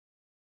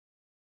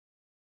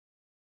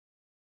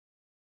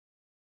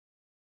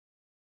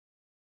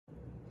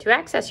To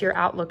access your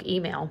Outlook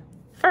email,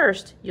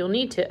 first you'll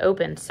need to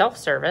open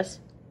Self-Service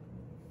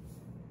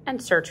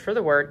and search for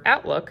the word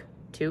Outlook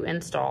to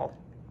install.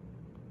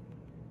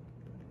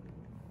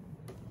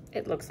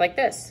 It looks like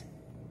this.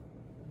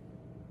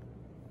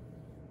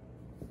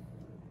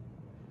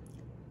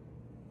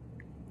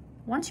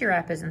 Once your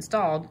app is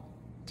installed,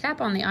 tap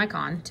on the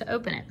icon to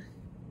open it.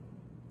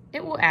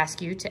 It will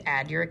ask you to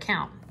add your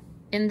account.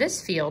 In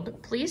this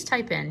field, please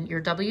type in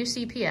your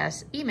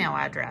WCPS email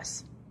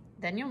address.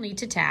 Then you'll need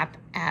to tap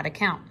Add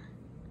Account.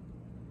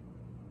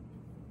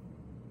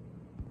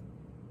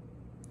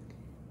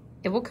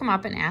 It will come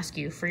up and ask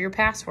you for your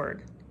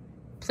password.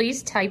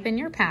 Please type in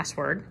your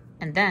password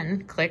and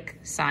then click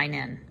Sign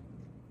In.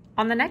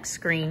 On the next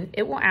screen,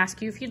 it will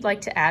ask you if you'd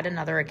like to add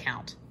another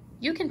account.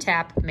 You can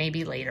tap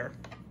Maybe Later.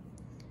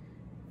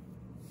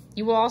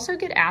 You will also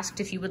get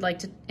asked if you would like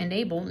to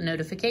enable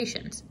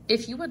notifications.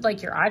 If you would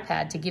like your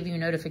iPad to give you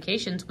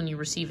notifications when you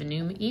receive a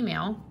new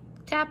email,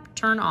 tap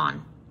Turn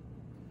On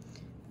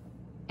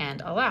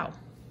and Allow.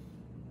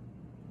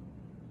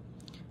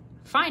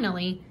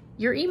 Finally,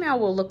 your email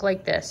will look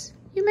like this.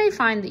 You may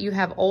find that you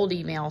have old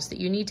emails that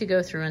you need to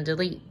go through and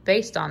delete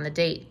based on the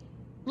date.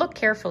 Look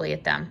carefully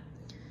at them.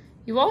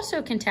 You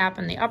also can tap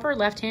in the upper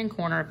left-hand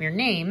corner of your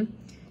name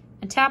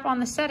and tap on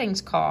the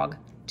Settings cog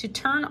to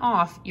turn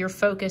off your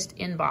focused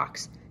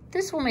inbox.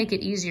 This will make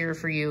it easier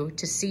for you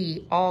to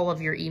see all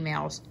of your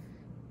emails.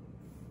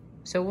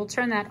 So we'll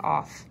turn that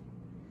off.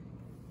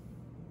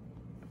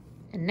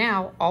 And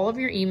now all of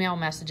your email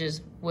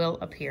messages will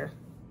appear.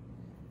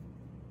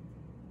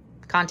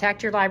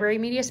 Contact your library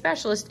media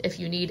specialist if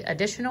you need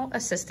additional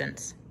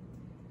assistance.